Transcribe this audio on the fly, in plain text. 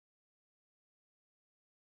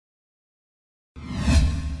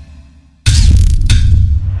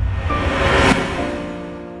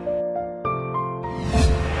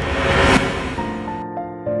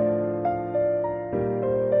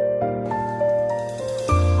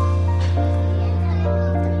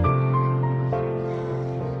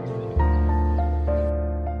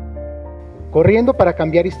Corriendo para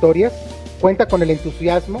cambiar historias cuenta con el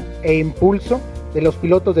entusiasmo e impulso de los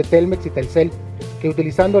pilotos de Telmex y Telcel, que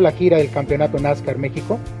utilizando la gira del Campeonato NASCAR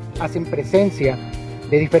México, hacen presencia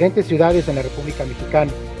de diferentes ciudades en la República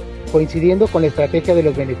Mexicana, coincidiendo con la estrategia de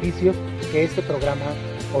los beneficios que este programa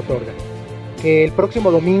otorga. Que el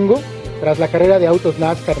próximo domingo, tras la carrera de autos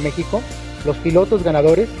NASCAR México, los pilotos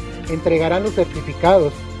ganadores entregarán los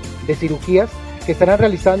certificados de cirugías que estarán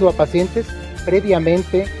realizando a pacientes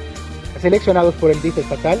previamente seleccionados por el DIF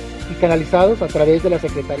estatal y canalizados a través de la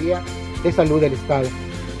Secretaría de Salud del Estado,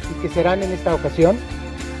 y que serán en esta ocasión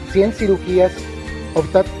 100 cirugías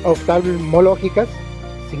oftalmológicas,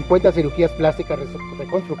 50 cirugías plásticas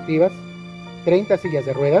reconstructivas, 30 sillas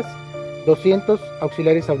de ruedas, 200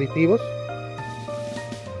 auxiliares auditivos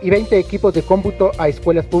y 20 equipos de cómputo a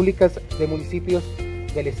escuelas públicas de municipios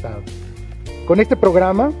del estado. Con este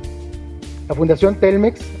programa, la Fundación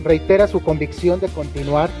Telmex reitera su convicción de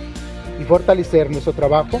continuar y fortalecer nuestro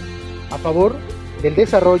trabajo a favor del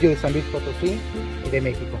desarrollo de San Luis Potosí y de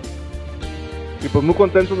México. Y pues muy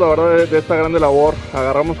contentos, la verdad, de esta grande labor.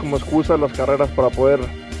 Agarramos como excusa las carreras para poder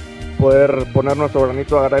poner nuestro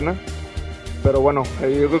granito de arena. Pero bueno,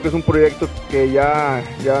 yo creo que es un proyecto que ya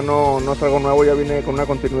no es algo nuevo, ya viene con una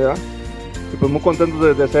continuidad. Y pues muy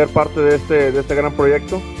contentos de ser parte de este gran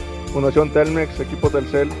proyecto. Fundación Telmex, equipo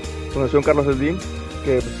Telcel, Fundación Carlos Slim,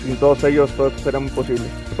 que pues, sin todos ellos todo esto sería muy posible.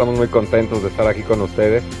 Estamos muy contentos de estar aquí con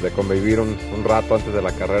ustedes, de convivir un rato antes de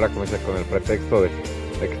la carrera, como dice, con el pretexto de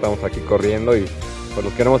que estamos aquí corriendo, y pues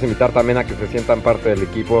los queremos invitar también a que se sientan parte del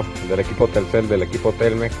equipo Telcel, del equipo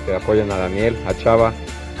Telmex, que apoyen a Daniel, a Chava,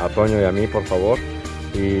 a Toño y a mí, por favor.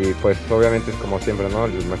 Y pues obviamente es como siempre, ¿no?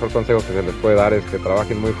 El mejor consejo que se les puede dar es que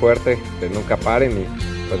trabajen muy fuerte, que nunca paren y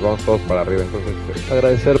pues vamos todos para arriba. Entonces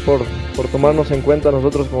agradecer por tomarnos en cuenta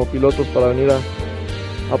nosotros como pilotos para venir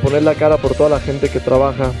a poner la cara por toda la gente que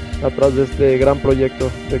trabaja atrás de este gran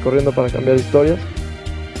proyecto de Corriendo para Cambiar Historias.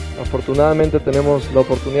 Afortunadamente tenemos la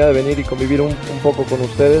oportunidad de venir y convivir un poco con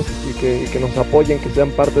ustedes y que nos apoyen, que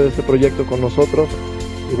sean parte de este proyecto con nosotros.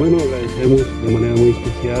 Y bueno, agradecemos de manera muy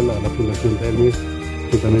especial a la Fundación Telmex,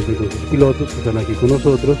 juntamente con sus pilotos que están aquí con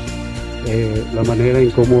nosotros, la manera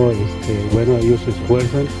en cómo ellos se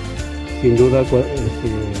esfuerzan. Sin duda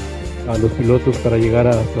a los pilotos para llegar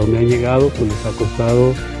hasta donde han llegado, pues les ha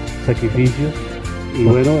costado sacrificios, y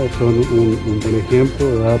bueno, son un buen ejemplo,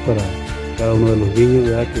 ¿verdad?, para cada uno de los niños,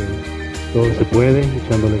 ¿verdad?, que todo se puede,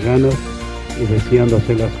 echándole ganas y deseando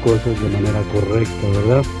hacer las cosas de manera correcta,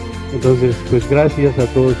 ¿verdad? Entonces, pues gracias a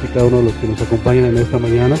todos y cada uno de los que nos acompañan en esta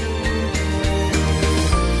mañana.